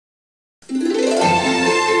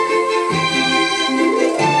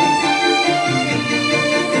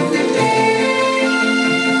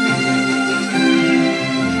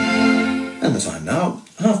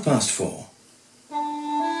asked for.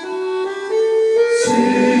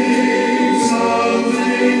 Sing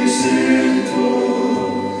something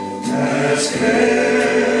simple as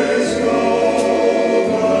cares go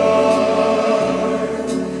by.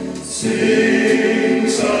 Sing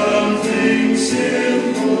something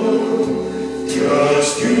simple,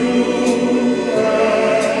 just you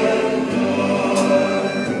and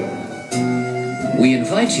I. We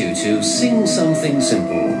invite you to Sing Something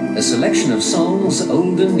Simple, a selection of songs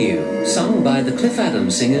old and new, sung by the Cliff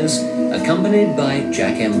Adams Singers, accompanied by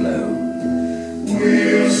Jack Emblow.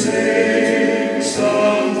 We'll sing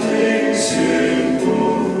something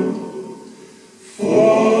simple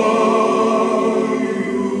for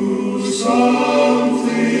you,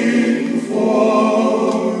 something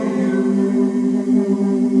for you.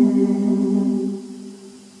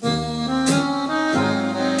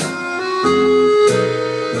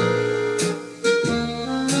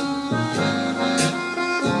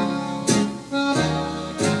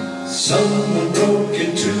 Someone broke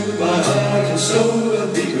into my heart and stole a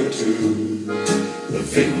beat or two. The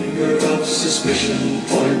finger of suspicion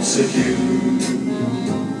points at you.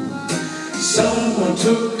 Someone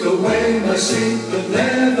took away my sleep but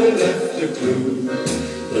never left a clue.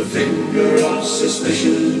 The finger of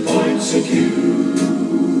suspicion points at you.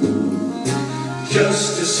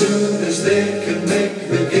 Just as soon as they can make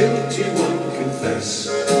the guilty one confess,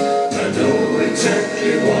 I know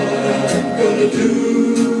exactly what I'm gonna do.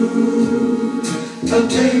 I'll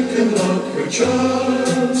take and lock her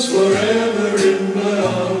charms forever in my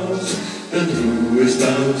arms. And who is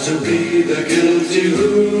bound to be the guilty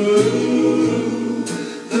who?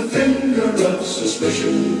 The finger of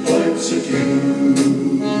suspicion points at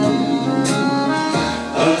you.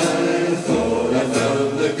 I thought I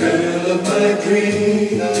found the girl of my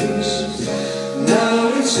dreams. Now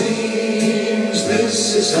it seems this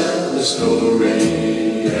is how the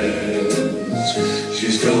story ends.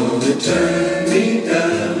 She's gonna turn me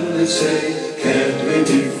down and say, can't we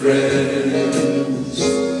be friends?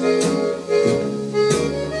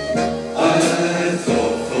 I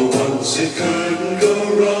thought for once it couldn't go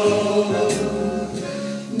wrong.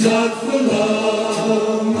 Not for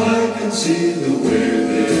long, I can see the way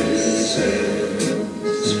this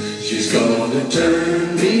ends. She's gonna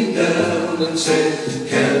turn me down and say,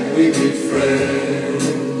 can't we be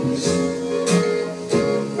friends?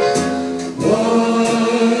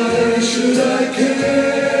 Why should I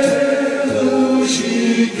care, though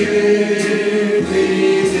she gave me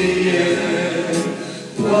the end?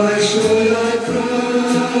 Why should I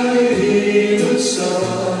cry, even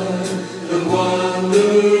sigh, and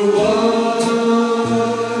wonder why?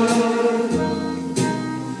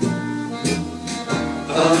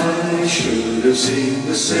 I should have seen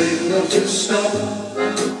the signal to stop.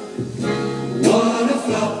 What a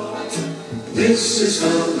flop. This is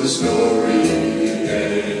how the story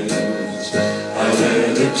ends. I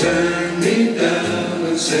let her turn me down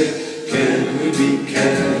and say, can't we be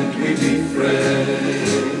friends?